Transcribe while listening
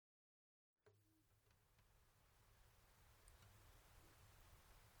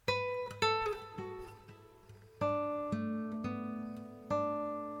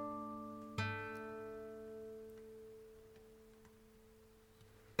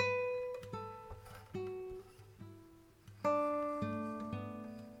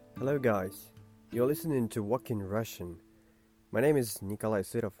Hello guys, you're listening to Walk in Russian. My name is Nikolai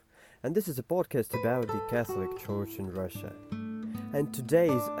Sirov, and this is a podcast about the Catholic Church in Russia. And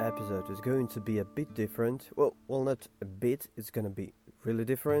today's episode is going to be a bit different. Well, not a bit, it's going to be really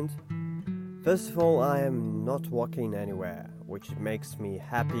different. First of all, I am not walking anywhere, which makes me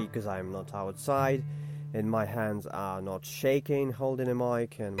happy because I am not outside, and my hands are not shaking holding a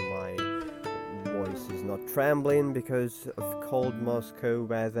mic, and my voice is not trembling because of cold Moscow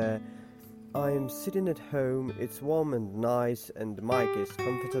weather. I am sitting at home, it's warm and nice, and the mic is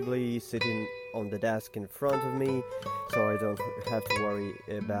comfortably sitting on the desk in front of me, so I don't have to worry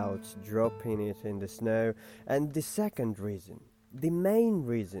about dropping it in the snow. And the second reason, the main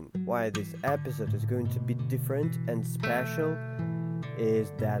reason why this episode is going to be different and special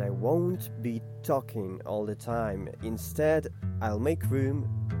is that I won't be talking all the time. Instead, I'll make room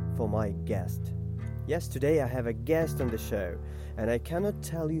for my guest. Yes, today I have a guest on the show, and I cannot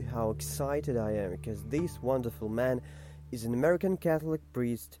tell you how excited I am because this wonderful man is an American Catholic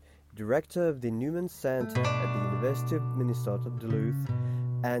priest, director of the Newman Center at the University of Minnesota Duluth,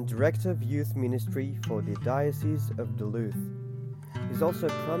 and director of youth ministry for the Diocese of Duluth. He's also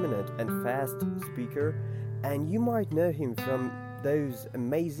a prominent and fast speaker, and you might know him from those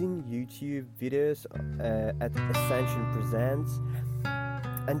amazing YouTube videos at Ascension Presents.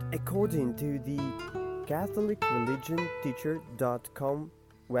 And according to the CatholicReligionTeacher.com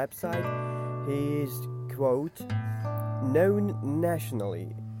website, he is, quote, known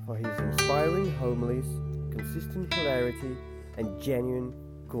nationally for his inspiring homilies, consistent hilarity, and genuine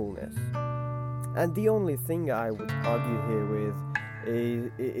coolness. And the only thing I would argue here with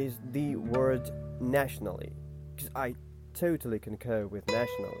is the word nationally, because I totally concur with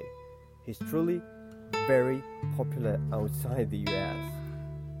nationally. He's truly very popular outside the US.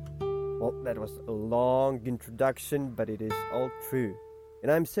 Well, that was a long introduction, but it is all true.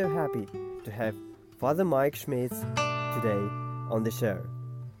 And I'm so happy to have Father Mike Schmitz today on the show.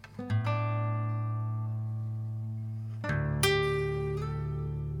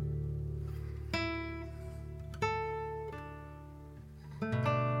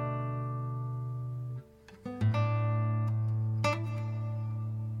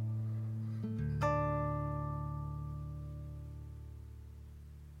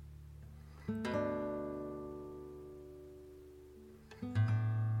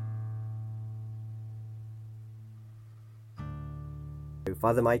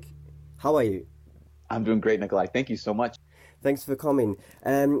 Father Mike, how are you? I'm doing great, Nikolai. Thank you so much. Thanks for coming,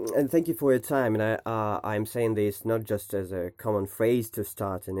 and thank you for your time. And I'm saying this not just as a common phrase to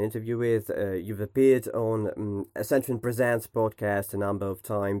start an interview with. You've appeared on Ascension Presents podcast a number of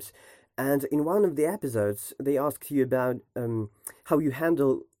times, and in one of the episodes, they asked you about how you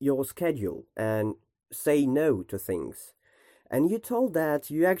handle your schedule and say no to things. And you told that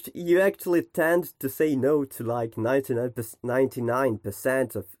you actually tend to say no to like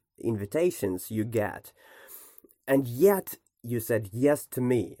 99% of invitations you get. And yet you said yes to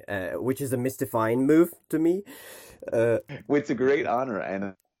me, which is a mystifying move to me. It's a great honor,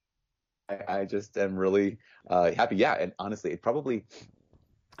 and I just am really happy. Yeah, and honestly, I've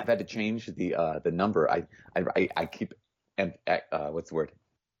had to change the number. I keep, what's the word?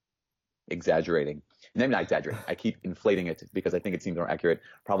 Exaggerating. Maybe not exaggerating. I keep inflating it because I think it seems more accurate.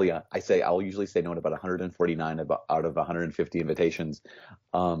 Probably, I'll usually say no to about 149 out of 150 invitations.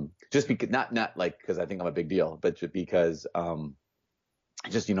 Just because, not like because I think I'm a big deal, but just because,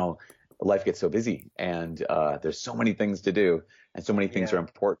 life gets so busy and there's so many things to do and so many things are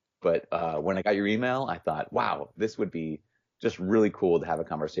important. But when I got your email, I thought, wow, this would be just really cool to have a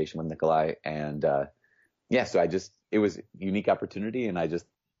conversation with Nikolai. And so it was a unique opportunity, and I just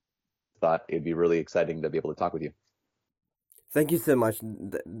thought it'd be really exciting to be able to talk with you. Thank you so much.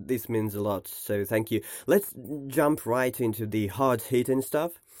 This means a lot, so thank you. Let's jump right into the hard-hitting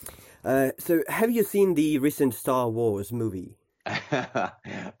stuff. So have you seen the recent Star Wars movie? I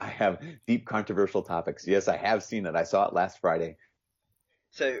have deep controversial topics. Yes, I have seen it. I saw it last Friday.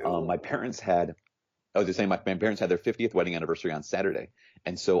 So my parents had their 50th wedding anniversary on Saturday.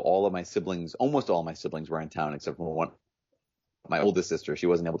 And so almost all of my siblings were in town except for one. My oldest sister, she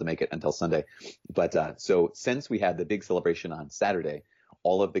wasn't able to make it until Sunday. But so since we had the big celebration on Saturday,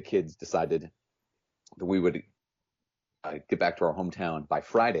 all of the kids decided that we would get back to our hometown by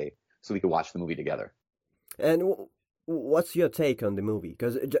Friday so we could watch the movie together. And what's your take on the movie?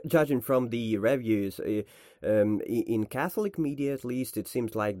 Because judging from the reviews, in Catholic media at least, it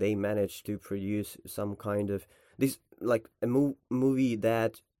seems like they managed to produce some kind of this, like a movie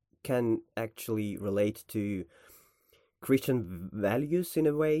that can actually relate to Christian values in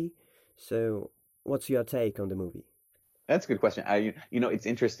a way. So what's your take on the movie? That's a good question. It's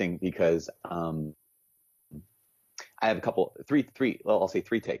interesting because I have I'll say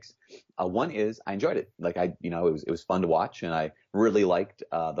three takes. One is I enjoyed it. Like it was fun to watch, and I really liked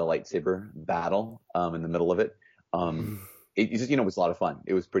the lightsaber battle in the middle of it. It was a lot of fun.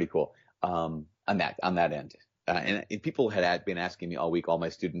 It was pretty cool on that end. And people had been asking me all week. All my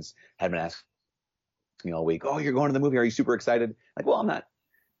students had been asking me all week, "Oh, you're going to the movie? Are you super excited?" Like, well, I'm not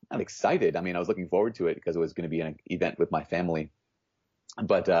excited. I mean, I was looking forward to it because it was going to be an event with my family.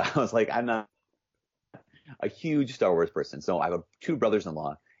 But I was like, I'm not a huge Star Wars person. So I have two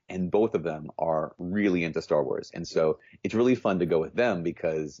brothers-in-law, and both of them are really into Star Wars. And so it's really fun to go with them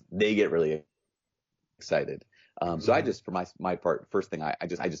because they get really excited. So I just, for my part, first thing, I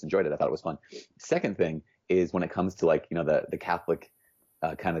just enjoyed it. I thought it was fun. Second thing is when it comes to like, the Catholic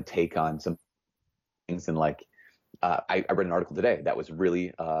kind of take on some things, and like, I read an article today that was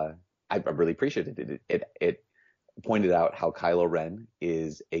really, I really appreciated it. It pointed out how Kylo Ren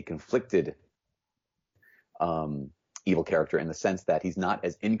is a conflicted evil character in the sense that he's not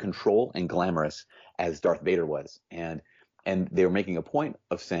as in control and glamorous as Darth Vader was. And they were making a point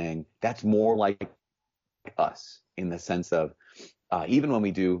of saying that's more like us in the sense of, even when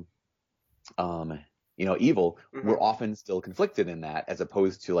we do, evil, we're often still conflicted in that, as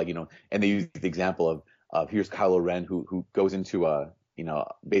opposed to like, and they use the example of here's Kylo Ren who goes into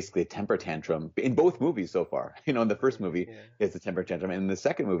basically a temper tantrum in both movies so far. In the first movie, he has the temper tantrum, and in the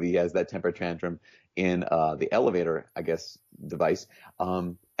second movie, he has that temper tantrum in the elevator, I guess, device,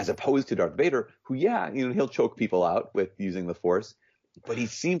 as opposed to Darth Vader, who, he'll choke people out with using the Force, but he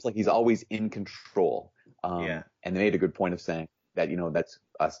seems like he's always in control. And they made a good point of saying that, that's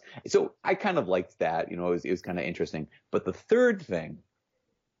us. So I kind of liked that, it was kind of interesting. But the third thing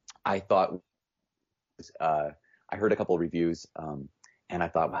I thought was, I heard a couple of reviews, and I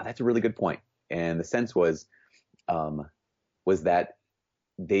thought, wow, that's a really good point. And the sense was that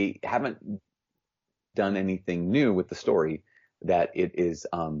they haven't done anything new with the story, that it is,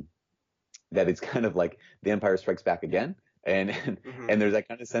 that it's kind of like The Empire Strikes Back again. And there's that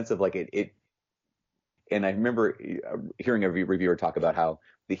kind of sense of like it. And I remember hearing a reviewer talk about how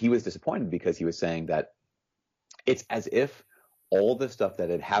he was disappointed because he was saying that it's as if all the stuff that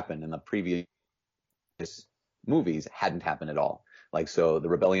had happened in the previous movies hadn't happened at all. Like, so the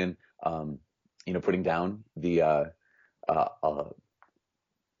rebellion, putting down the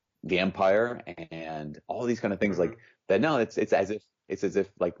Empire and all these kind of things like that. No, it's as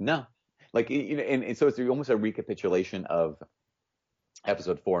if like, no, like, and so it's almost a recapitulation of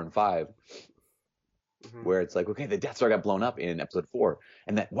episode 4 and 5, where it's like, okay, the Death Star got blown up in episode 4,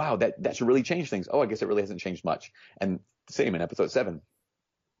 and that, wow, that should really change things. Oh, I guess it really hasn't changed much. And same in episode 7,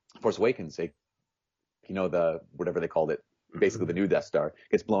 Force Awakens, the whatever they called it, basically the new Death Star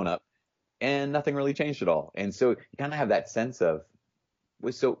gets blown up, and nothing really changed at all. And so you kind of have that sense of,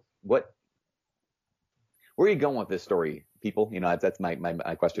 so where are you going with this story, people? That's my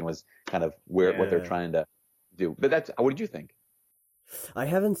question, was kind of what they're trying to do. But what did you think? I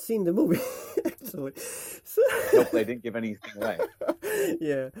haven't seen the movie, actually. Nope, I didn't give anything away.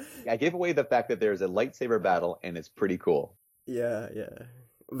 Yeah. I gave away the fact that there's a lightsaber battle, and it's pretty cool. Yeah.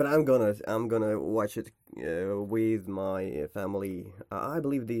 But I'm gonna watch it with my family, I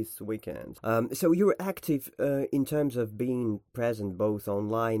believe this weekend. So you're active in terms of being present both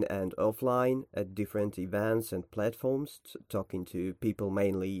online and offline at different events and platforms, talking to people,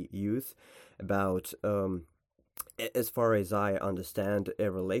 mainly youth, about, as far as I understand, a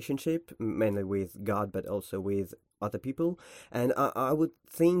relationship, mainly with God, but also with other people. And I would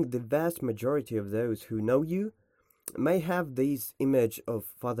think the vast majority of those who know you may have this image of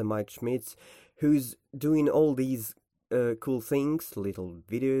Father Mike Schmitz, who's doing all these cool things, little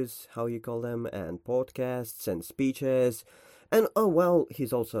videos, how you call them, and podcasts and speeches, and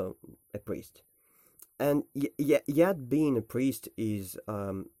he's also a priest. And yet being a priest is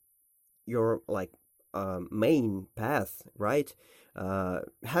your main path, right?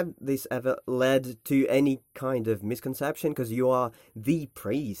 Have this ever led to any kind of misconception? Because you are the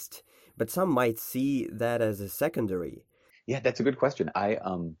priest, but some might see that as a secondary. Yeah, that's a good question.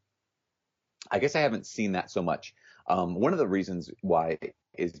 I guess I haven't seen that so much. One of the reasons why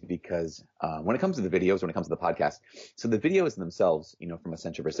is because when it comes to the videos, when it comes to the podcast, so the videos themselves, from a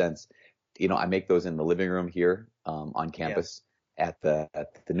Century Percents, I make those in the living room here on campus at the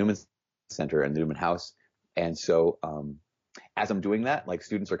Newman Center and the Newman House. And so as I'm doing that, like,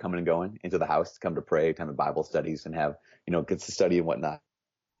 students are coming and going into the house to come to pray, time of Bible studies, and have, gets to study and whatnot.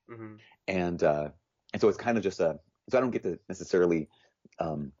 And so it's kind of just so I don't get to necessarily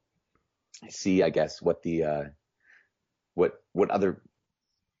see, I guess, what the what other,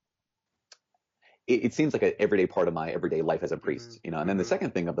 it seems like an everyday part of my everyday life as a priest, you know. And then the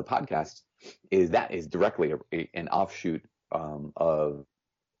second thing of the podcast is that is directly an offshoot of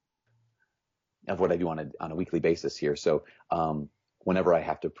what I do on a weekly basis here. So whenever I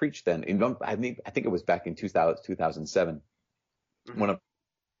have to preach, then I think it was back in 2007, one of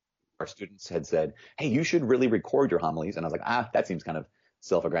our students had said, "Hey, you should really record your homilies." And I was like, that seems kind of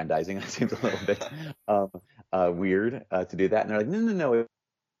self-aggrandizing. That seems a little bit weird to do that. And they're like, no, it's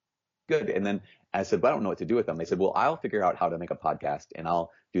good. And then I said, but I don't know what to do with them. They said, well, I'll figure out how to make a podcast and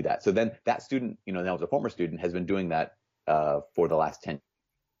I'll do that. So then that student, you know, that was a former student, has been doing that for the last 10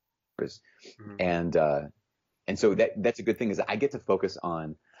 years. And so that's a good thing, is I get to focus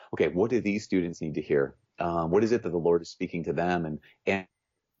on, okay, what do these students need to hear? What is it that the Lord is speaking to them? And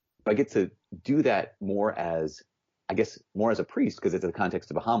I get to do that more as a priest, because it's in the context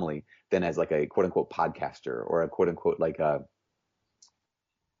of a homily, than as like a quote unquote podcaster or a quote unquote like a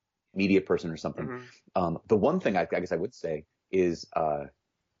media person or something. The one thing I guess I would say is,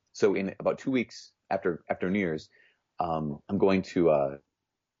 so in about 2 weeks after New Year's, I'm going to a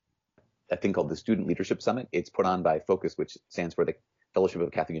thing called the Student Leadership Summit. It's put on by Focus, which stands for the Fellowship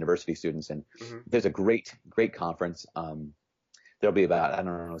of Catholic University Students. And there's a great conference. There'll be about, I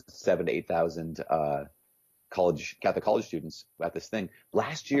don't know, 7,000 to 8,000 Catholic college students at this thing.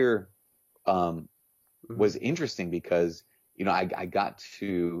 Last year was interesting because, you know, I got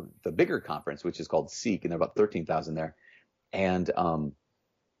to the bigger conference, which is called Seek, and there are about 13,000 there. And I'm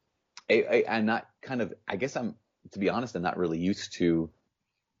not to be honest, I'm not really used to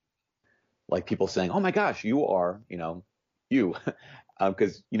like people saying, "Oh my gosh, you are, you know, you,"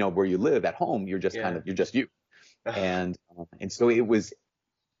 because you know where you live at home, you're just you're just you. And so it was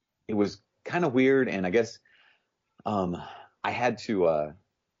kind of weird, and I guess I had to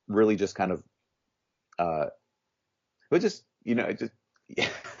really just kind of but just, you know,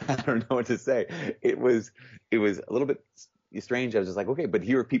 I don't know what to say. It was a little bit strange. I was just like, okay, but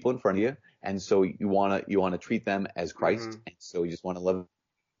here are people in front of you, and so you wanna treat them as Christ, and so you just want to love them.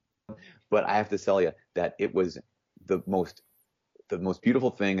 But I have to tell you that it was the most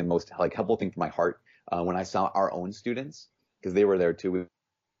beautiful thing and most like helpful thing for my heart when I saw our own students, because they were there too. We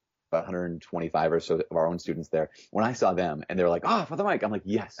about 125 or so of our own students there. When I saw them and they were like, "Oh, Father Mike," I'm like,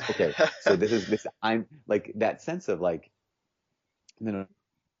 "Yes, okay." So this. I'm like that sense of like, you know,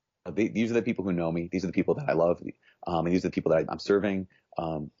 these are the people who know me. These are the people that I love, and these are the people that I'm serving.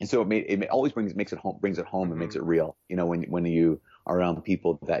 And so it always brings it home and makes it real. You know, when you are around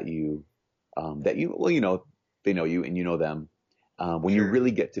people that you well, you know, they know you and you know them. When you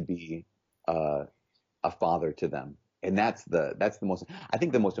really get to be a father to them. And that's the most, I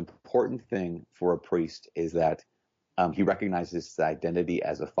think the most important thing for a priest is that he recognizes his identity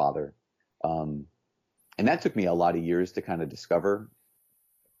as a father. And that took me a lot of years to kind of discover.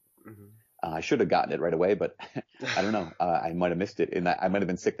 I should have gotten it right away, but I don't know. I might have missed it, and I might have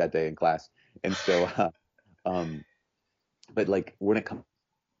been sick that day in class. And so, but like when it comes,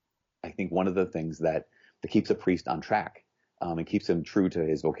 I think one of the things that keeps a priest on track and keeps him true to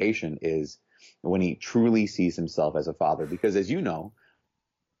his vocation is when he truly sees himself as a father. Because as you know,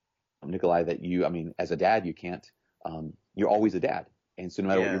 Nikolai, as a dad, you can't, you're always a dad. And so no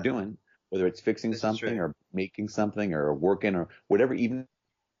matter what you're doing, whether it's fixing something or making something or working or whatever, even if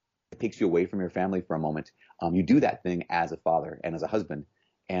it takes you away from your family for a moment, you do that thing as a father and as a husband.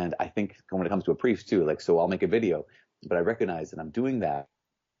 And I think when it comes to a priest too, like, so I'll make a video, but I recognize that I'm doing that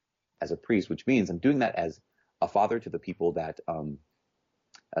as a priest, which means I'm doing that as a father to the people that,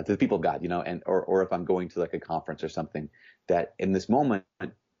 to the people of God, you know, and, or if I'm going to like a conference or something, that in this moment,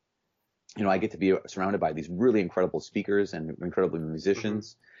 you know, I get to be surrounded by these really incredible speakers and incredible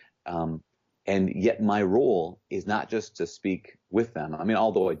musicians. And yet my role is not just to speak with them. I mean,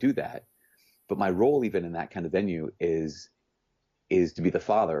 although I do that, but my role even in that kind of venue is to be the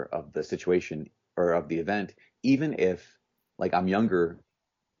father of the situation or of the event, even if like I'm younger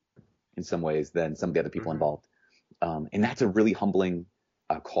in some ways than some of the other people involved. And that's a really humbling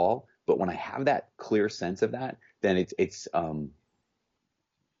call. But when I have that clear sense of that, then it's then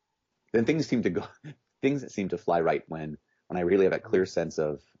things seem to fly right when I really have that clear sense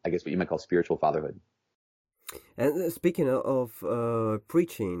of, I guess, what you might call spiritual fatherhood. And speaking of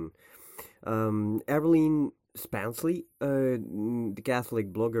preaching, Evelyn Spansley, the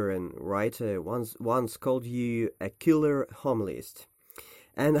Catholic blogger and writer, once called you a killer homilist.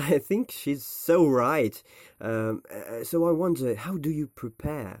 And I think she's so right. So I wonder, how do you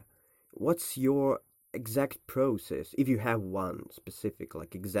prepare? What's your exact process, if you have one specific,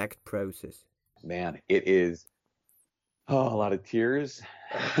 like exact process? Man, it is a lot of tears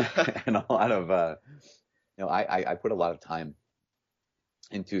and a lot of, you know, I put a lot of time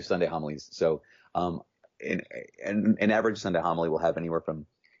into Sunday homilies. So an average Sunday homily will have anywhere from,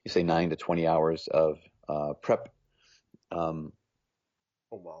 you say, 9 to 20 hours of prep. Oh,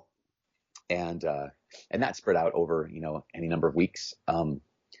 wow. And that's spread out over, any number of weeks.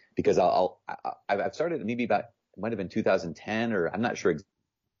 Because I've started maybe about, it might have been 2010, or I'm not sure exactly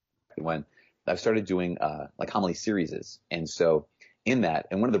when, I've started doing like homily series. And so in that,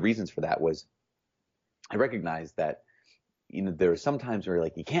 and one of the reasons for that was I recognized that, there are some times where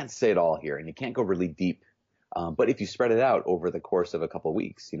like you can't say it all here and you can't go really deep. But if you spread it out over the course of a couple of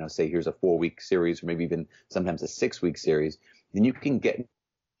weeks, say here's a 4-week series, or maybe even sometimes a 6-week series, then you can get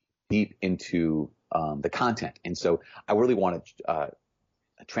deep into the content. And so I really want to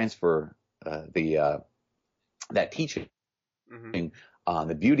transfer that teaching,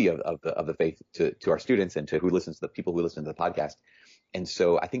 the beauty of the faith to our students and to the people who listen to the podcast. And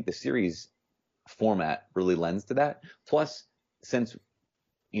so I think the series format really lends to that. Plus, since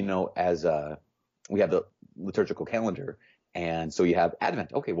as we have the liturgical calendar, and so you have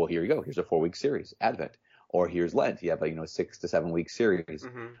Advent. Okay, well, here you go. Here's a 4-week series, Advent. Or here's Lent. You have a 6 to 7 week series.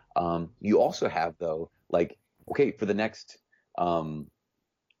 You also have, though, like, okay, for the next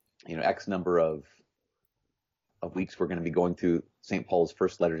X number of weeks, we're going to be going through St. Paul's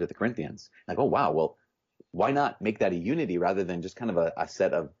first letter to the Corinthians. Like, oh wow, well, why not make that a unity rather than just kind of a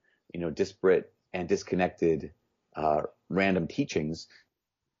set of disparate and disconnected random teachings,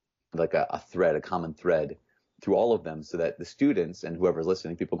 like a thread, a common thread through all of them, so that the students and whoever's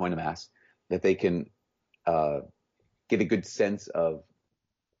listening, people going to Mass, that they can get a good sense of,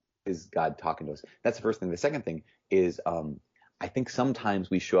 is God talking to us? That's the first thing. The second thing is, I think sometimes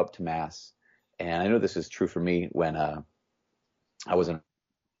we show up to Mass, and I know this is true for me when I was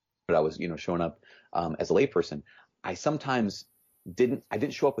showing up as a layperson. I sometimes didn't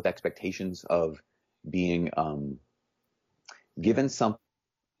show up with expectations of being given something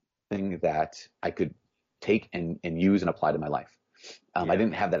that I could take and use and apply to my life. I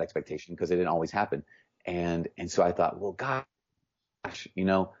didn't have that expectation because it didn't always happen. And so I thought, well, gosh,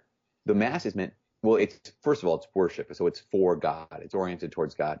 the Mass is meant, well, it's, first of all, it's worship. So it's for God. It's oriented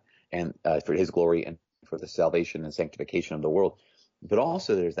towards God and for His glory and for the salvation and sanctification of the world. But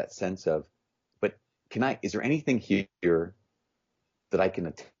also there's that sense of, but is there anything here that I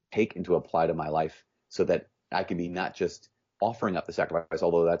can take and to apply to my life so that I can be not just offering up the sacrifice,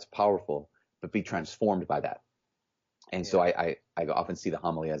 although that's powerful, but be transformed by that. And so I often see the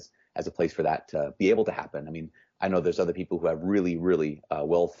homily as a place for that to be able to happen. I mean, I know there's other people who have really, really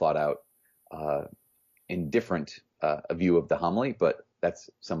well thought out indifferent view of the homily, but that's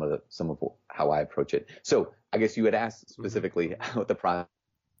some of how I approach it. So I guess you had asked specifically what the process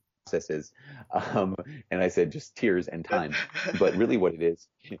is, and I said just tears and time. But really, what it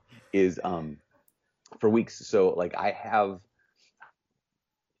is for weeks. So like I've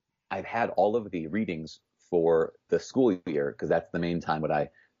had all of the readings for the school year, because that's the main time that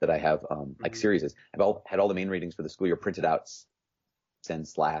I have like series is. I've had all the main readings for the school year printed out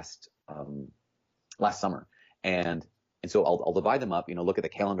since last summer, and so I'll divide them up, look at the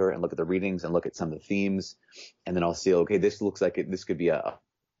calendar and look at the readings and look at some of the themes, and then I'll see, okay, this looks like this could be a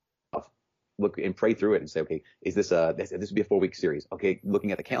look and pray through it and say, okay, is this would be a 4-week series? Okay,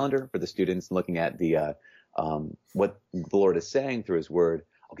 looking at the calendar for the students, looking at the what the Lord is saying through His Word.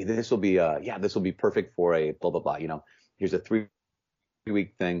 Okay, this will be perfect for a blah blah blah. Here's a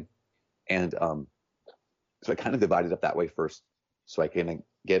 3-week thing, and so I kind of divided up that way first, so I can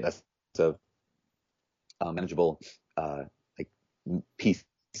get a sense of manageable like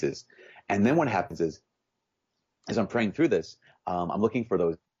pieces. And then what happens is, as I'm praying through this, I'm looking for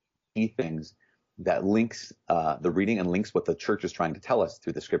those key things that links the reading and links what the church is trying to tell us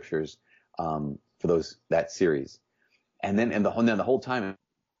through the scriptures for that series. And then the whole time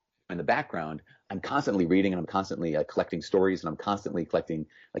in the background, I'm constantly reading and I'm constantly collecting stories, and I'm constantly collecting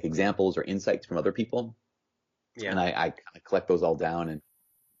like examples or insights from other people. Yeah. And I kind of collect those all down,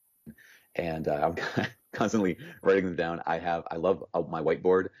 and I'm constantly writing them down. I love my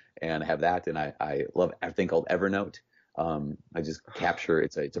whiteboard, and I have that, and I love a thing called Evernote. I just capture,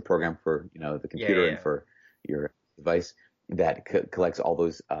 it's a program for the computer and for your device that collects all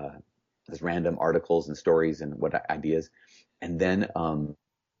those random articles and stories and what ideas. And then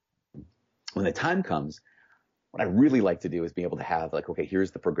when the time comes, what I really like to do is be able to have like, okay,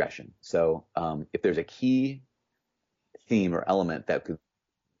 here's the progression. So if there's a key theme or element that could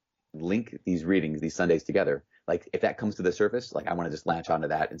link these readings, these Sundays together, like if that comes to the surface, like I want to just latch onto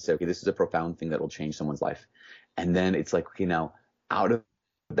that and say, okay, this is a profound thing that will change someone's life. And then it's like, okay, now out of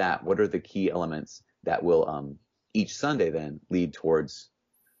that, what are the key elements that will each Sunday then lead towards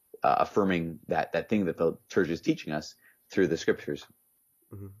affirming that thing that the church is teaching us through the scriptures.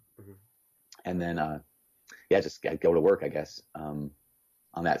 Hmm. Hmm. and then just go to work, I guess, on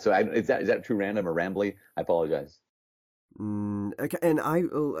that. So is that too random or rambly? I apologize. Okay, and I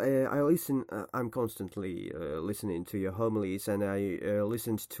listen. I'm constantly listening to your homilies, and I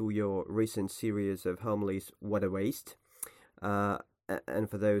listened to your recent series of homilies. What a waste! Uh, and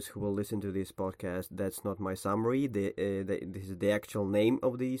for those who will listen to this podcast, that's not my summary. This is the actual name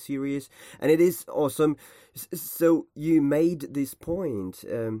of the series, and it is awesome. So you made this point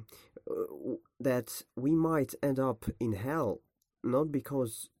that we might end up in hell, not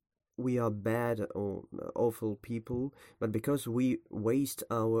because we are bad or awful people, but because we waste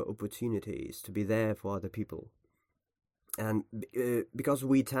our opportunities to be there for other people. And because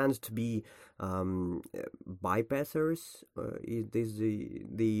we tend to be um, bypassers, is this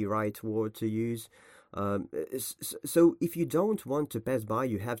the right word to use? So if you don't want to pass by,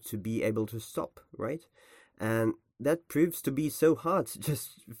 you have to be able to stop, right? And that proves to be so hard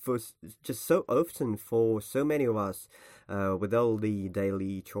just so often for so many of us, with all the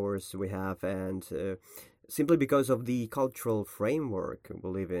daily chores we have, and simply because of the cultural framework we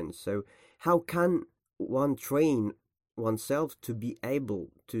live in. So how can one train oneself to be able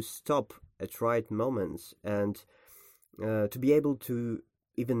to stop at right moments, and to be able to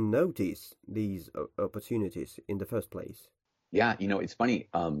even notice these opportunities in the first place? Yeah, it's funny.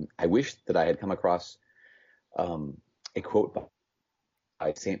 I wish that I had come across um, a quote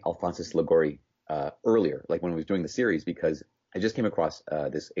by Saint Alphonsus Liguori earlier, like when we was doing the series, because I just came across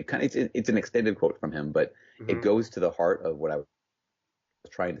this. It's an extended quote from him, but it Mm-hmm. goes to the heart of what I was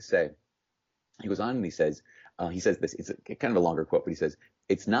trying to say. He goes on and he says this. It's kind of a longer quote, but he says,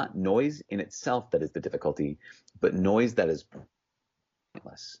 "It's not noise in itself that is the difficulty, but noise that is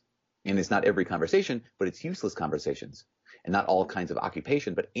pointless. And it's not every conversation, but it's useless conversations, and not all kinds of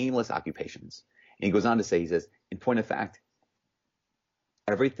occupation, but aimless occupations." And he goes on to say, he says, "In point of fact,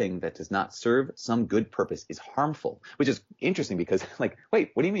 everything that does not serve some good purpose is harmful," which is interesting because, like,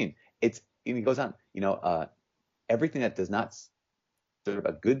 wait, what do you mean? And he goes on, everything that does not serve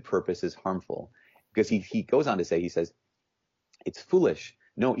a good purpose is harmful, because he goes on to say, he says, "It's foolish.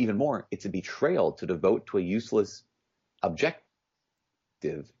 No, even more, it's a betrayal to devote to a useless objective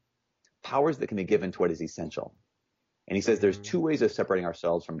powers that can be given to what is essential." And he says there's Mm-hmm. two ways of separating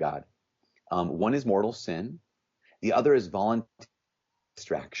ourselves from God. One is mortal sin. The other is voluntary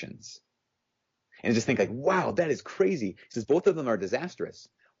distractions. And just think like, Mm-hmm. wow, that is crazy. He says both of them are disastrous.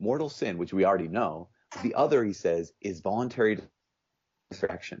 Mortal sin, which we already know. The other, he says, is voluntary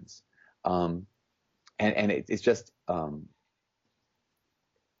distractions. Um, and it's just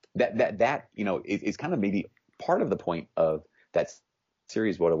that is kind of maybe part of the point of that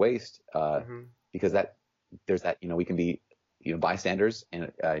series, What a Waste, Mm-hmm. because that there's that we can be bystanders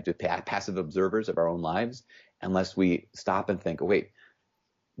and just passive observers of our own lives, unless we stop and think, oh, wait,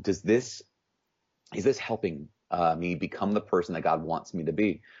 does this is this helping me become the person that God wants me to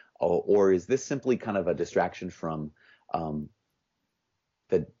be, or is this simply kind of a distraction from um,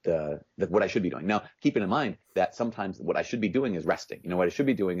 the what I should be doing? Now, keeping in mind that sometimes what I should be doing is resting. What I should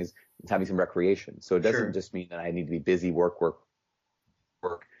be doing is having some recreation. So it doesn't Sure. just mean that I need to be busy, work.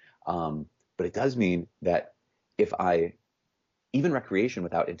 But it does mean that if I even recreation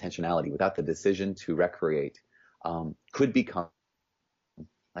without intentionality, without the decision to recreate, could become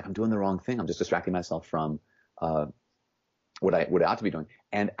like I'm doing the wrong thing. I'm just distracting myself from uh, what I ought to be doing.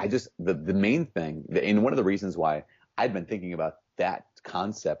 And I just the main thing, and one of the reasons why I'd been thinking about that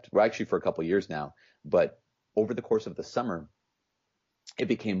concept, well, actually for a couple of years now, but over the course of the summer, it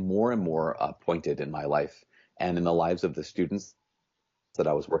became more and more pointed in my life and in the lives of the students that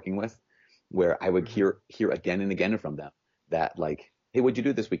I was working with, where I would Mm-hmm. hear again and again from them that, like, hey, what'd you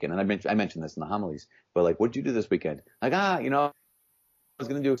do this weekend? And I mentioned this in the homilies, but like, what'd you do this weekend? Like, I was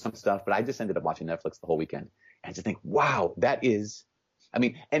going to do some stuff, but I just ended up watching Netflix the whole weekend. And I just think, wow, that is, I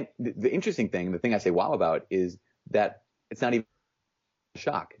mean, and the interesting thing, the thing I say wow about, is that it's not even a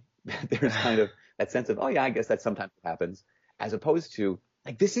shock. There's kind of that sense of, oh yeah, I guess that sometimes happens, as opposed to,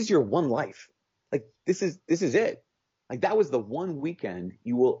 like, this is your one life. Like, this is it. Like, that was the one weekend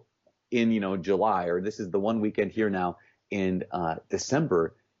you will in, July, or this is the one weekend here now in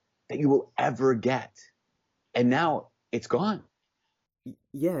December that you will ever get. And now it's gone.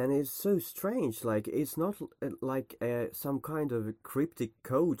 Yeah, and it's so strange. Like it's not like some kind of cryptic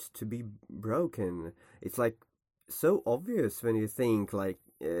code to be broken. It's like so obvious when you think like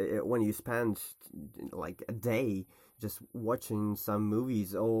when you spend like a day just watching some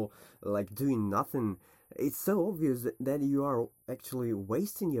movies or like doing nothing. It's so obvious that you are actually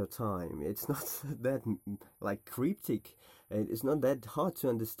wasting your time. It's not that like cryptic. It's not that hard to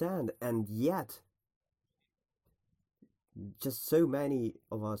understand, and yet just so many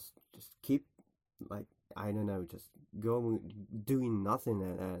of us just keep like I don't know, just going doing nothing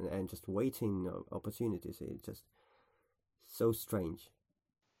and just waiting opportunities. It's just so strange.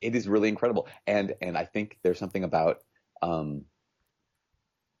 It is really incredible, and I think there's something about um,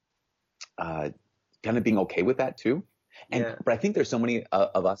 uh, kind of being okay with that too. Yeah. But I think there's so many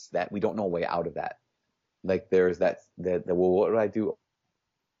of us that we don't know a way out of that. Like there's that well, what would I do?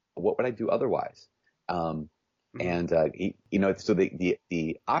 What would I do otherwise? Um, Mm-hmm. and so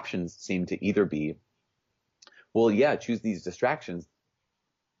the options seem to either be, well, yeah, choose these distractions,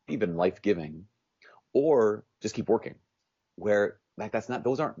 even life giving, or just keep working. Where like that's not;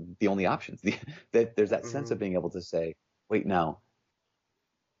 those aren't the only options. That there's that sense Mm-hmm. of being able to say, wait, now,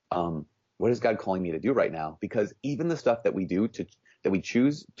 what is God calling me to do right now? Because even the stuff that that we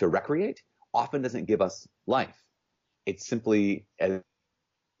choose to recreate often doesn't give us life. It's simply, as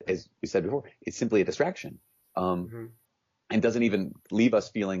we said before, it's simply a distraction, Mm-hmm. and doesn't even leave us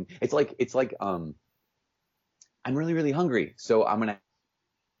feeling. It's like I'm really really hungry, so I'm gonna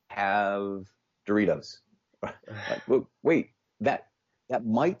have Doritos. Like, wait, that that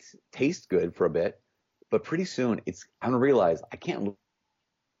might taste good for a bit, but pretty soon I'm gonna realize I can't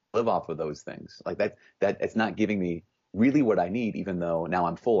live off of those things. Like that it's not giving me really what I need, even though now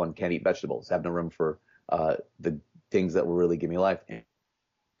I'm full and can't eat vegetables, have no room for the things that will really give me life.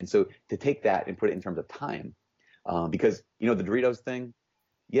 And so to take that and put it in terms of time, because the Doritos thing,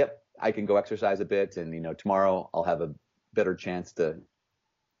 yep, I can go exercise a bit, and tomorrow I'll have a better chance to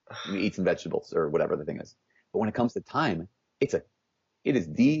eat some vegetables or whatever the thing is. But when it comes to time, it's a it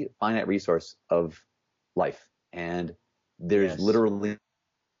is the finite resource of life, and there's Yes. literally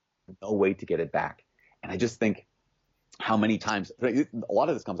no way to get it back. And I just think how many times a lot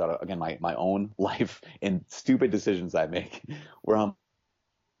of this comes out of, again, my own life and stupid decisions I make where I'm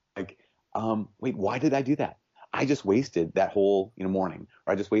like, wait, why did I do that? I just wasted that whole morning,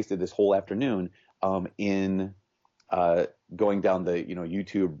 or I just wasted this whole afternoon in going down the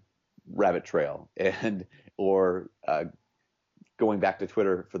YouTube rabbit trail, and or going back to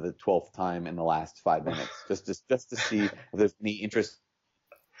Twitter for the 12th time in the last 5 minutes, just to see if there's any interest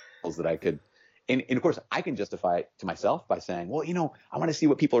that I could. And of course, I can justify it to myself by saying, well, I want to see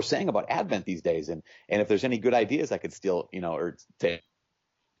what people are saying about Advent these days, and if there's any good ideas I could steal, or take,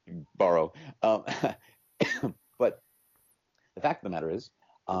 borrow. But the fact of the matter is,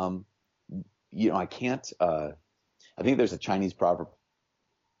 um, I can't. I think there's a Chinese proverb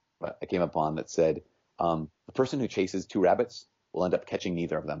I came upon that said, the person who chases two rabbits will end up catching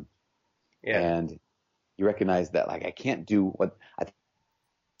neither of them. Yeah. And you recognize that, like, I can't do what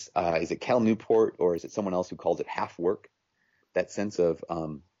is it Cal Newport, or is it someone else who calls it half work? That sense of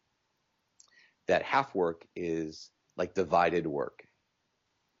that half work is like divided work,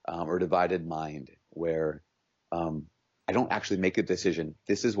 or divided mind, where I don't actually make a decision.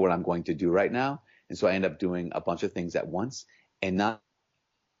 This is what I'm going to do right now. And so I end up doing a bunch of things at once and not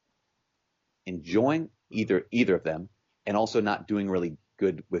enjoying either of them, and also not doing really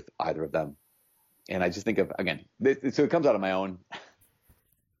good with either of them. And I just think of, again, so it comes out of my own.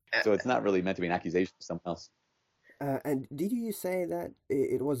 So it's not really meant to be an accusation of someone else. And did you say that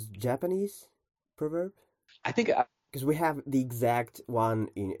it was Japanese proverb? I think Because we have the exact one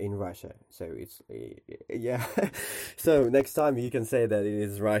in Russia, so it's yeah. So next time you can say that it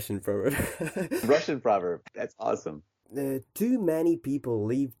is Russian proverb. Russian proverb. That's awesome. Too many people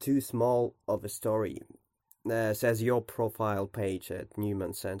leave too small of a story, says your profile page at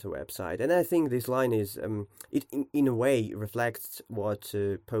Newman Center website, and I think this line is it in a way reflects what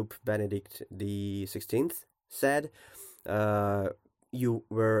Pope Benedict XVI said. You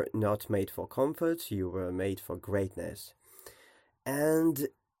were not made for comfort, you were made for greatness. And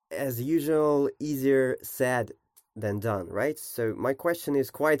as usual, easier said than done, right? So my question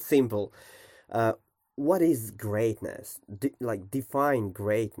is quite simple. Uh, what is greatness? Define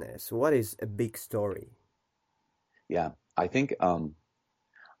greatness. What is a big story? Yeah. I think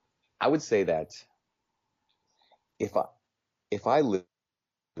I would say that if I if I live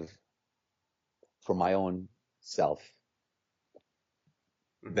for my own self,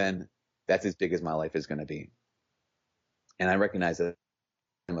 then that's as big as my life is going to be. And I recognize that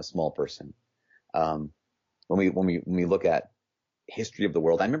I'm a small person. When we look at history of the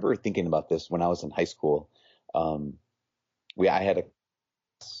world, I remember thinking about this when I was in high school. I had a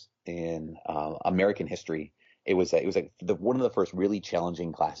class in American history. It was like one of the first really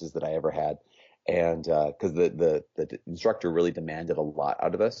challenging classes that I ever had, and because the instructor really demanded a lot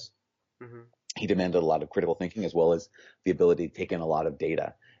out of us. Mm-hmm. He demanded a lot of critical thinking, as well as the ability to take in a lot of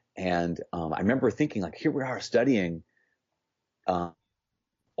data. And I remember thinking, like, here we are studying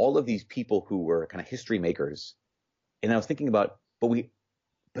all of these people who were kind of history makers, And I was thinking about,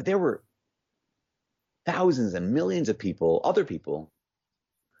 but there were thousands and millions of people, other people,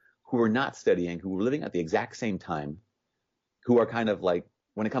 who were not studying, who were living at the exact same time, who are kind of like,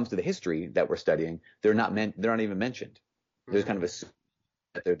 when it comes to the history that we're studying, they're not even mentioned. There's kind of assumed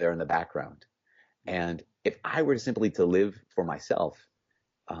that they're there in the background. And if I were simply to live for myself,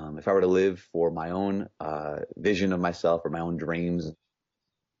 if I were to live for my own vision of myself or my own dreams,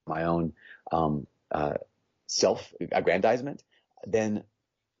 my own self-aggrandizement, then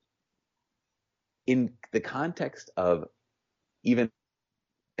in the context of even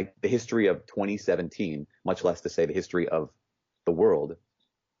like the history of 2017, much less to say the history of the world,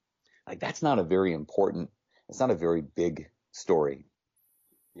 like that's not a very important, it's not a very big story.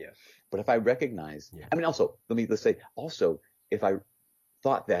 Yes. But if I recognize, I mean, also, let's say, also, if I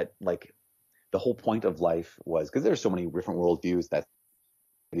thought that like the whole point of life was, because there's so many different worldviews that,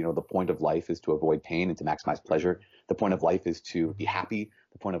 the point of life is to avoid pain and to maximize pleasure. The point of life is to be happy.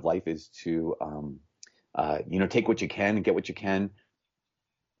 The point of life is to, take what you can and get what you can,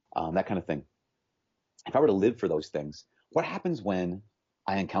 that kind of thing. If I were to live for those things, what happens when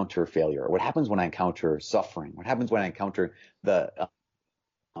I encounter failure? What happens when I encounter suffering? What happens when I encounter the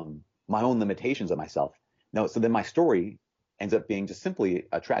my own limitations of myself? No, so then my story ends up being just simply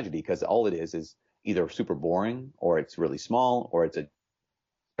a tragedy, because all it is either super boring, or it's really small, or it's a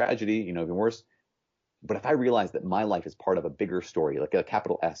tragedy, even worse. But if I realize that my life is part of a bigger story, like a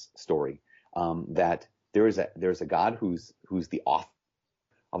capital S story, that there's a God who's the author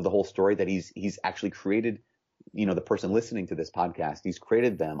of the whole story, that he's actually created, the person listening to this podcast, he's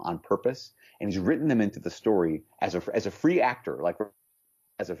created them on purpose, and he's written them into the story as a free actor, like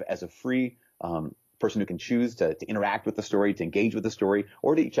as a free person who can choose to interact with the story, to engage with the story,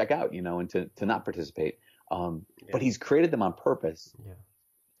 or to check out, and to not participate. But he's created them on purpose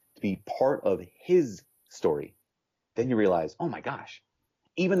to be part of his story. Then you realize, oh my gosh,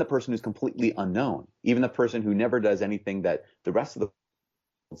 even the person who's completely unknown, even the person who never does anything that the rest of the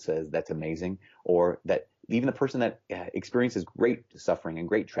world says that's amazing, or that even the person that experiences great suffering and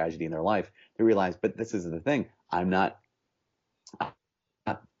great tragedy in their life, they realize, but this is the thing, I'm not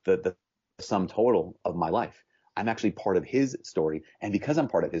the sum total of my life. I'm actually part of his story. And because I'm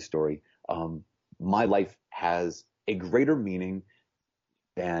part of his story, my life has a greater meaning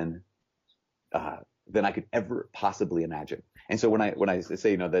than I could ever possibly imagine. And so when I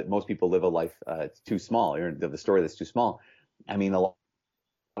say, that most people live a life too small, or the story that's too small, I mean, a lot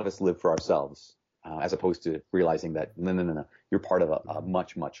of us live for ourselves, as opposed to realizing that no, you're part of a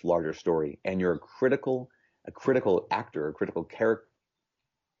much, much larger story, and you're a critical actor, a critical character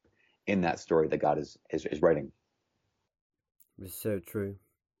in that story that God is writing. It's so true.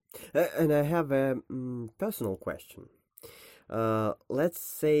 And I have a personal question. Let's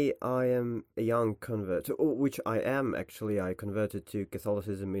say I am a young convert, which I am actually. I converted to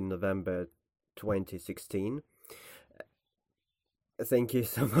Catholicism in November 2016. Thank you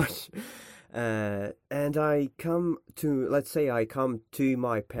so much. And let's say I come to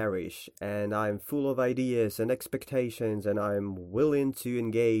my parish, and I'm full of ideas and expectations, and I'm willing to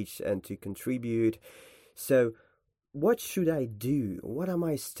engage and to contribute. So what should I do? What are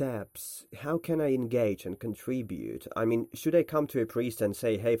my steps? How can I engage and contribute? I mean, should I come to a priest and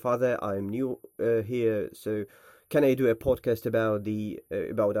say, "Hey, Father, I'm new here, so can I do a podcast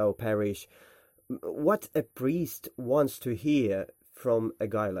about our parish?" What a priest wants to hear from a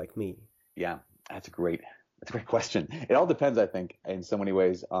guy like me? Yeah, that's a great question. It all depends, I think, in so many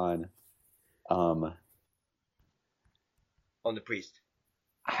ways on the priest.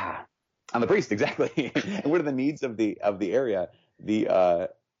 On the priest, exactly. And what are the needs of the area? I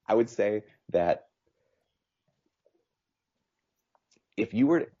would say that if you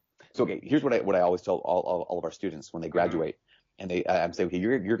were okay, here's what I always tell all of our students when they graduate, and I'm saying, okay,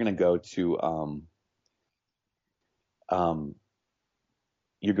 you're going to go to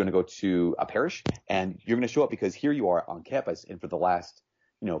you're going to go to a parish, and you're going to show up because here you are on campus, and for the last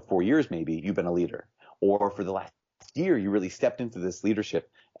 4 years maybe you've been a leader, or for the last year you really stepped into this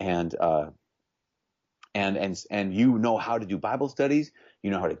leadership, and you know how to do Bible studies, you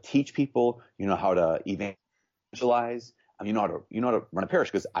know how to teach people, you know how to evangelize, you know how to run a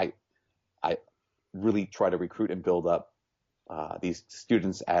parish, because I really try to recruit and build up these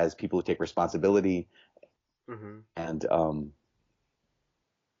students as people who take responsibility, and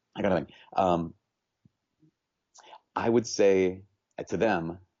that kind of thing. I would say to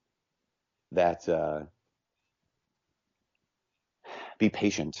them that be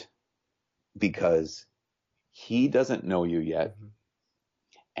patient, because he doesn't know you yet,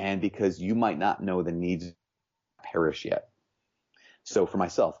 and because you might not know the needs of the parish yet. So for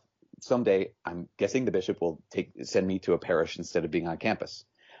myself, someday I'm guessing the bishop will send me to a parish instead of being on campus.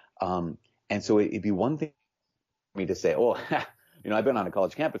 And so it'd be one thing for me to say, oh, I've been on a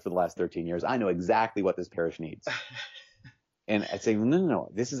college campus for the last 13 years. I know exactly what this parish needs. And I'd say, no,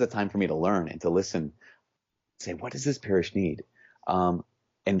 this is a time for me to learn and to listen, say, what does this parish need? To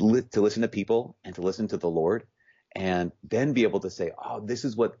listen to people and to listen to the Lord, and then be able to say, oh, this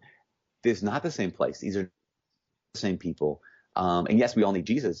is not the same place. These are the same people. And yes, we all need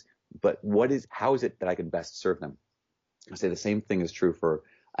Jesus, but how is it that I can best serve them? I say the same thing is true for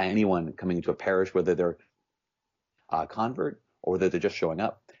anyone coming into a parish, whether they're a convert or whether they're just showing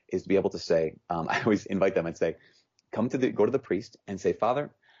up, is to be able to say, I always invite them and say, go to the priest and say, Father,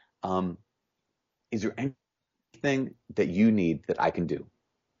 is there anything that you need that I can do?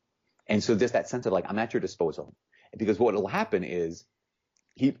 And so there's that sense of like, I'm at your disposal. Because what will happen is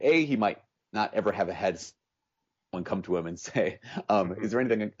he might not ever have a head someone come to him and say, is there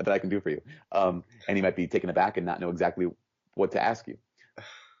anything that I can do for you? And he might be taken aback and not know exactly what to ask you.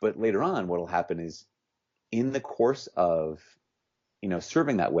 But later on, what will happen is in the course of,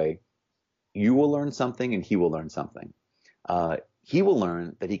 serving that way, you will learn something and he will learn something. He will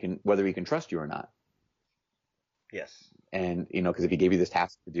learn that whether he can trust you or not. Yes. And, because if he gave you this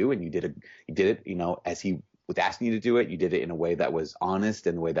task to do and you did it, as he was asking you to do it, you did it in a way that was honest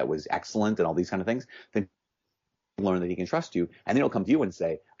and a way that was excellent and all these kind of things, then learn that he can trust you. And then he'll come to you and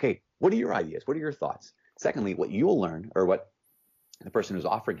say, okay, what are your ideas? What are your thoughts? Secondly, what you'll learn, or what the person who's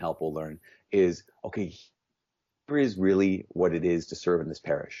offering help will learn, is, okay, here is really what it is to serve in this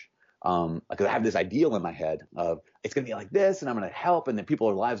parish. Because I have this ideal in my head of it's going to be like this, and I'm going to help, and then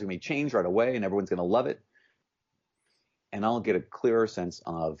people's lives are going to be changed right away, and everyone's going to love it. And I'll get a clearer sense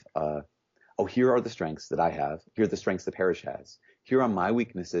of, here are the strengths that I have. Here are the strengths the parish has. Here are my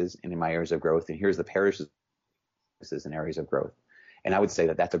weaknesses and in my areas of growth, and here's the parish's weaknesses and areas of growth. And I would say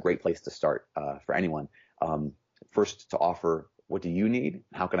that that's a great place to start for anyone. First, to offer, what do you need?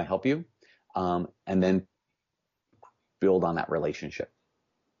 How can I help you? And then build on that relationship.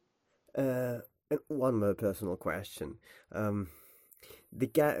 And one more personal question.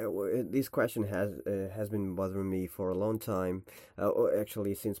 This question has been bothering me for a long time, or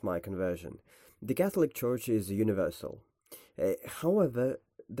actually since my conversion. The Catholic Church is universal. However,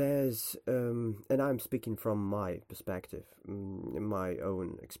 there's, and I'm speaking from my perspective, my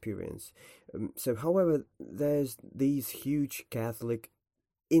own experience. However, there's these huge Catholic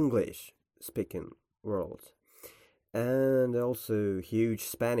English-speaking world, and also huge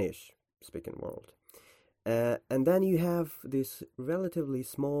Spanish-speaking world. And then you have this relatively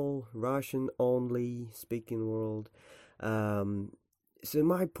small Russian-only speaking world. So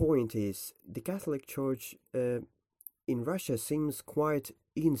my point is, the Catholic Church in Russia seems quite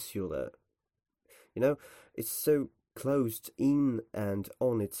insular. It's so closed in and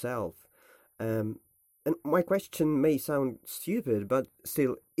on itself. And my question may sound stupid, but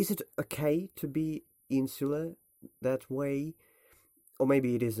still, is it okay to be insular that way? Or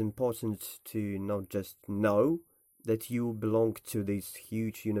maybe it is important to not just know that you belong to this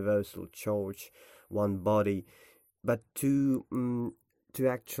huge universal church, one body, but to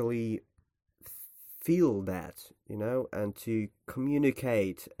actually feel that, and to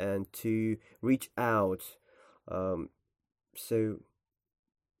communicate and to reach out. So,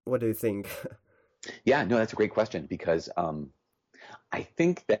 what do you think? Yeah, no, that's a great question, because I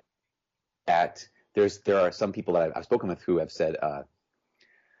think that there are some people that I've spoken with who have said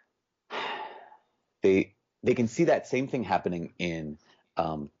they can see that same thing happening in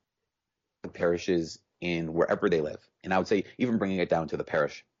parishes in wherever they live. And I would say even bringing it down to the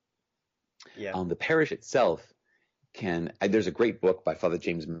parish. Yeah. The parish itself there's a great book by Father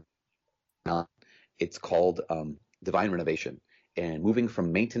James. It's called Divine Renovation, and moving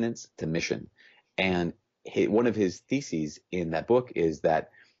from maintenance to mission. And one of his theses in that book is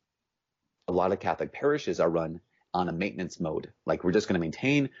that a lot of Catholic parishes are run on a maintenance mode. Like, we're just going to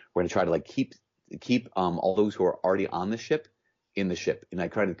maintain, we're going to try to keep all those who are already on the ship in the ship, and I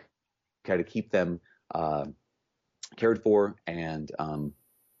try to keep them cared for, and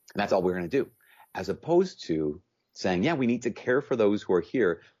that's all we're going to do, as opposed to saying, yeah, we need to care for those who are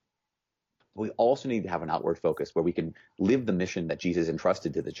here. We also need to have an outward focus where we can live the mission that Jesus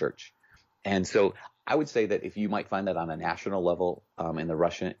entrusted to the church. And so I would say that if you might find that on a national level in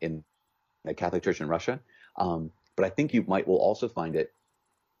the Catholic Church in Russia, but I think you will also find it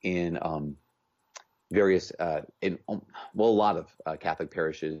in various, a lot of Catholic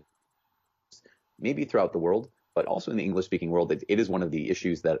parishes, maybe throughout the world, but also in the English-speaking world. It is one of the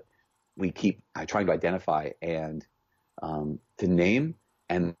issues that we keep trying to identify and to name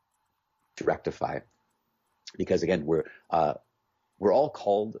and to rectify, because again, we're all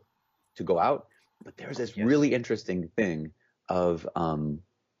called to go out. But there's this really interesting thing of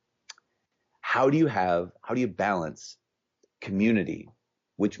how do you balance community,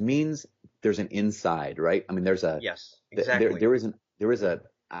 which means there's an inside, right? I mean, there's a yes, exactly. There is a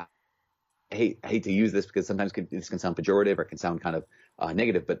I hate to use this because sometimes this can sound pejorative or it can sound kind of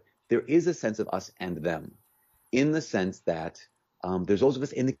negative, but there is a sense of us and them, in the sense that there's those of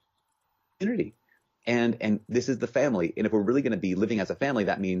us in the community, and this is the family. And if we're really going to be living as a family,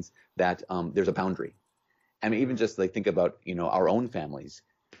 that means that there's a boundary. I mean, even just like think about our own families.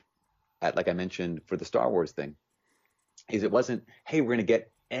 Like I mentioned for the Star Wars thing, is it wasn't, hey, we're going to get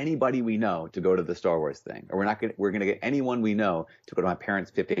anybody we know to go to the Star Wars thing, or we're going to get anyone we know to go to my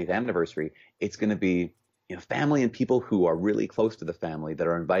parents' 50th anniversary. It's going to be family and people who are really close to the family that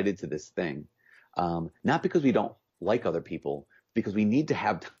are invited to this thing, not because we don't like other people, because we need to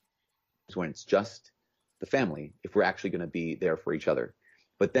have times when it's just the family if we're actually going to be there for each other.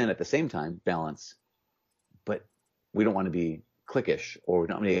 But then at the same time, balance. But we don't want to be cliquish, or we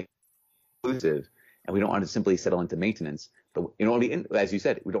don't want to be exclusive, and we don't want to simply settle into maintenance. But as you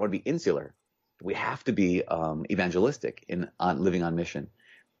said, we don't want to be insular. We have to be evangelistic on living on mission.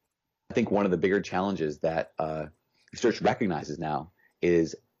 I think one of the bigger challenges that the church recognizes now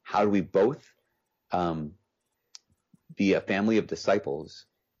is how do we both be a family of disciples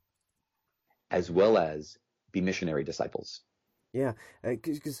as well as be missionary disciples. Yeah,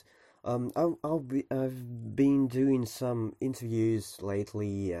 because I've been doing some interviews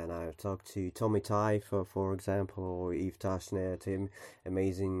lately, and I've talked to Tommy Tai, for example, or Yves Tashnet,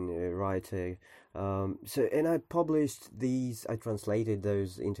 amazing writer. And I published these. I translated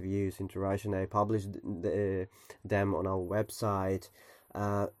those interviews into Russian. I published them on our website,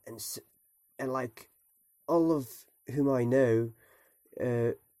 and like all of whom I know,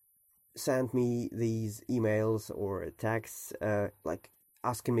 sent me these emails or texts, like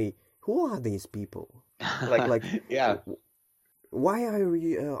asking me, who are these people? Like, yeah. Why are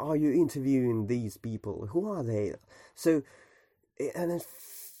you interviewing these people? Who are they? So, and it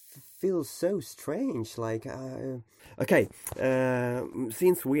feels so strange. Like, okay,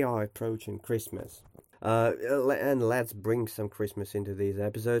 since we are approaching Christmas, and let's bring some Christmas into these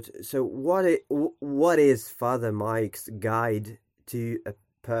episodes. So, what is Father Mike's guide to a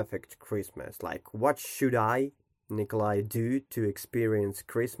perfect Christmas? Like, what should I, Nikolai, do to experience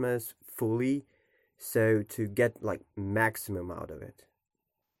Christmas fully, so to get like maximum out of it?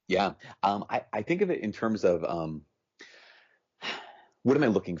 Yeah, I think of it in terms of what am I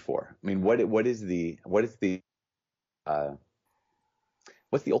looking for? I mean, what's the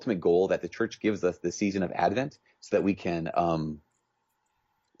ultimate goal that the church gives us the season of Advent, so that we can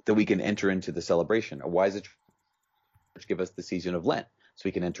enter into the celebration? Or why does the church give us the season of Lent, so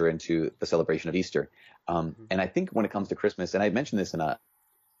we can enter into the celebration of Easter? And I think when it comes to Christmas, and I mentioned this in a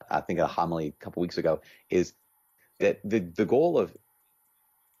homily a couple weeks ago, is that the goal of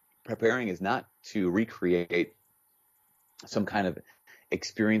preparing is not to recreate some kind of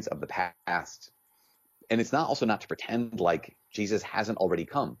experience of the past. And it's also not to pretend like Jesus hasn't already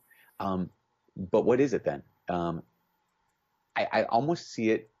come. But what is it then? I almost see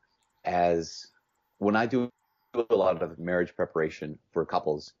it as, when I do a lot of marriage preparation for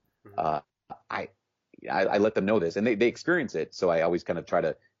couples, I let them know this, and they experience it. So I always kind of try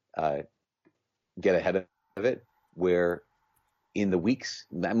to get ahead of it, where in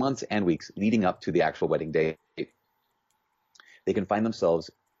the months and weeks leading up to the actual wedding day, they can find themselves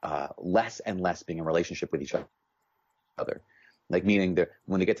less and less being in relationship with each other. Like, meaning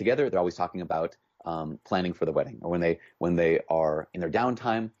when they get together, they're always talking about planning for the wedding, or when they are in their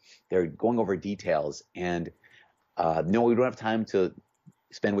downtime, they're going over details, and no, we don't have time to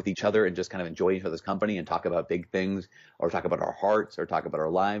spend with each other and just kind of enjoy each other's company and talk about big things, or talk about our hearts, or talk about our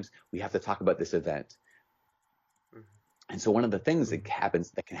lives. We have to talk about this event. And so one of the things that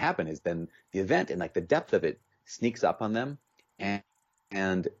can happen is then the event and like the depth of it sneaks up on them,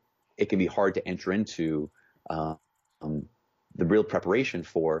 and it can be hard to enter into the real preparation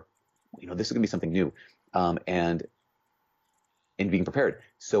for, this is going to be something new, and being prepared.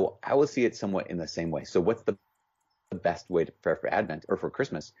 So I will see it somewhat in the same way. So what's the best way to prepare for Advent or for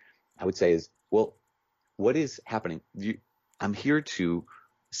Christmas? I would say is, well, what is happening? I'm here to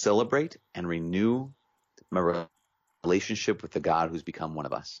celebrate and renew my relationship with the God who's become one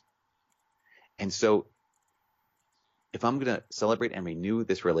of us. And so if I'm going to celebrate and renew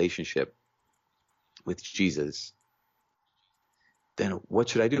this relationship with Jesus, then what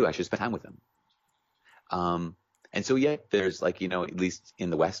should I do? I should spend time with him. And so, there's like, at least in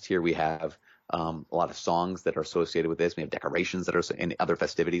the West here, we have a lot of songs that are associated with this. We have decorations that are, and other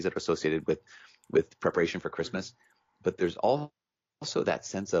festivities that are associated with preparation for Christmas. But there's also that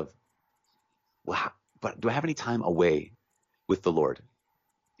sense of well, but do I have any time away with the Lord?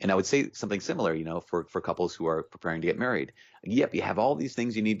 And I would say something similar, for couples who are preparing to get married. Yep, you have all these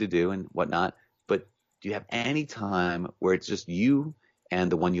things you need to do and whatnot, but do you have any time where it's just you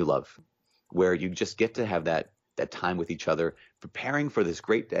and the one you love, where you just get to have that time with each other, preparing for this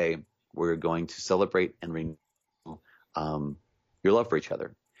great day where you're going to celebrate and renew your love for each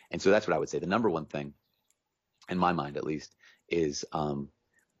other? And so that's what I would say. The number one thing, in my mind at least, is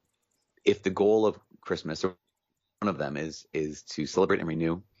if the goal of Christmas, or one of them, is to celebrate and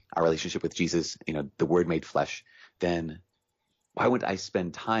renew our relationship with Jesus, the Word made flesh, then why wouldn't I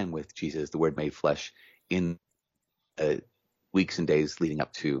spend time with Jesus, the Word made flesh, in weeks and days leading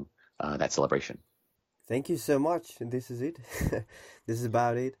up to that celebration? Thank you so much. This is it. This is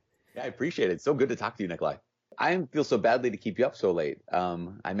about it. Yeah, I appreciate it. It's so good to talk to you, Nikolai. I feel so badly to keep you up so late. I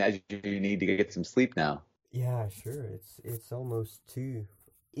imagine you need to get some sleep now. Yeah, sure. It's almost 2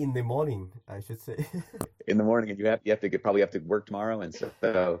 in the morning, I should say. In the morning, and you have to probably have to work tomorrow, and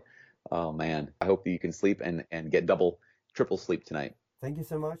so oh man, I hope that you can sleep and get double, triple sleep tonight. Thank you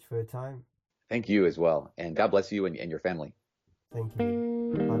so much for your time. Thank you as well, and God bless you and your family. Thank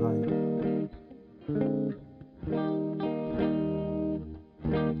you. Bye bye.